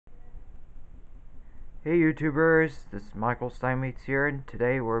Hey YouTubers, this is Michael Steinmetz here, and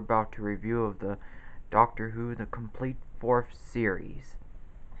today we're about to review of the Doctor Who The Complete 4th Series.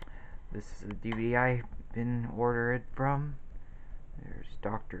 This is the DVD I've been ordered from. There's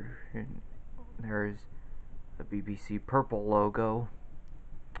Doctor Who, there's the BBC purple logo.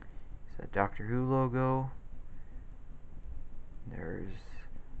 It's a Doctor Who logo. There's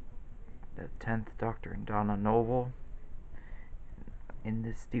the 10th Doctor and Donna Noble in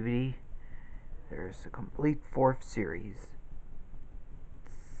this DVD. There's the complete 4th series.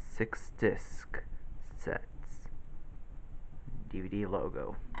 6-disc sets. DVD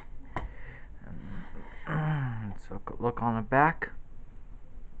logo. And so look on the back.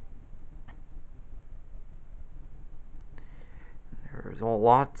 There's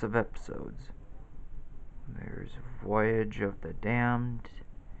lots of episodes. There's Voyage of the Damned,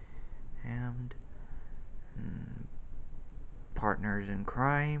 and Partners in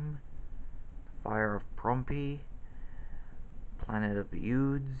Crime, Fire of Prompi, Planet of the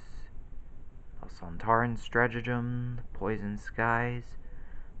Youths, The Sontaran Stratagem, The Poison Skies,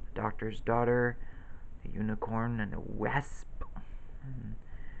 The Doctor's Daughter, The Unicorn and the Wasp,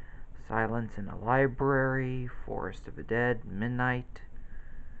 Silence in a Library, Forest of the Dead, Midnight,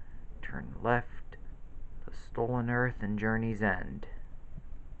 Turn Left, The Stolen Earth, and Journey's End.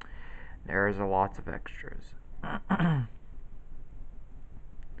 There's lots of extras.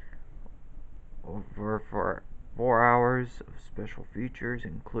 Over for 4 hours of special features,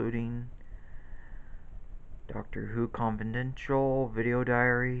 including Doctor Who Confidential, video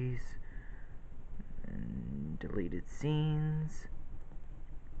diaries, and deleted scenes,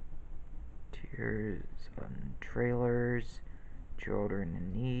 tears on trailers, children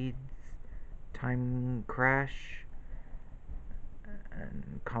in needs, time crash,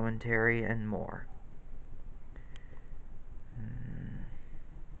 and commentary, and more.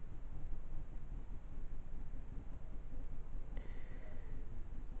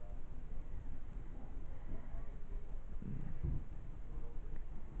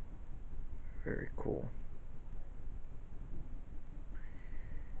 Very cool.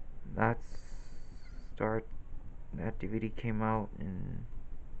 That DVD came out in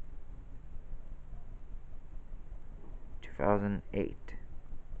 2008.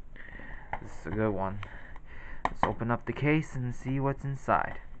 This is a good one. Let's open up the case and see what's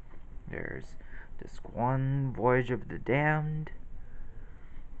inside. There's Disc 1, Voyage of the Damned.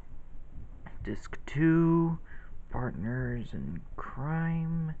 Disc 2, Partners in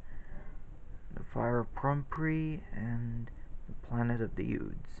Crime, The Fire of Prompi, and The Planet of the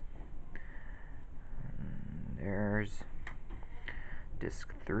Youths. And there's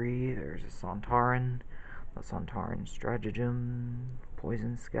Disc 3, there's The Sontaran Stratagem,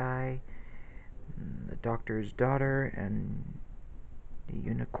 Poison Sky, The Doctor's Daughter, and The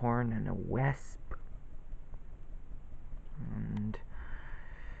Unicorn and a Wasp. And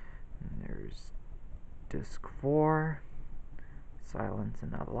there's Disc 4, Silence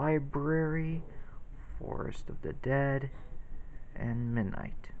in a Library, Forest of the Dead, and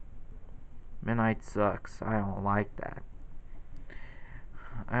Midnight. Midnight sucks. I don't like that.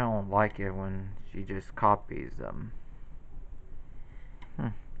 I don't like it when she just copies them.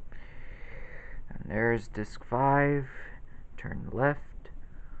 And there's Disc 5, Turn Left,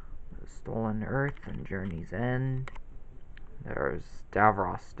 The Stolen Earth and Journey's End. There's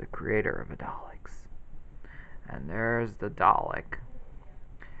Davros, the creator of the Daleks. And there's the Dalek.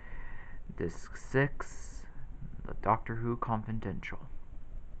 Disc 6, The Doctor Who Confidential.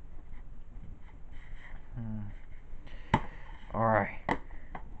 Alright.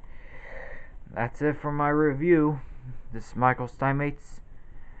 That's it for my review. This is Michael Steinmetz,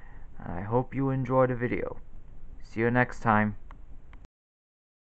 and I hope you enjoyed the video. See you next time.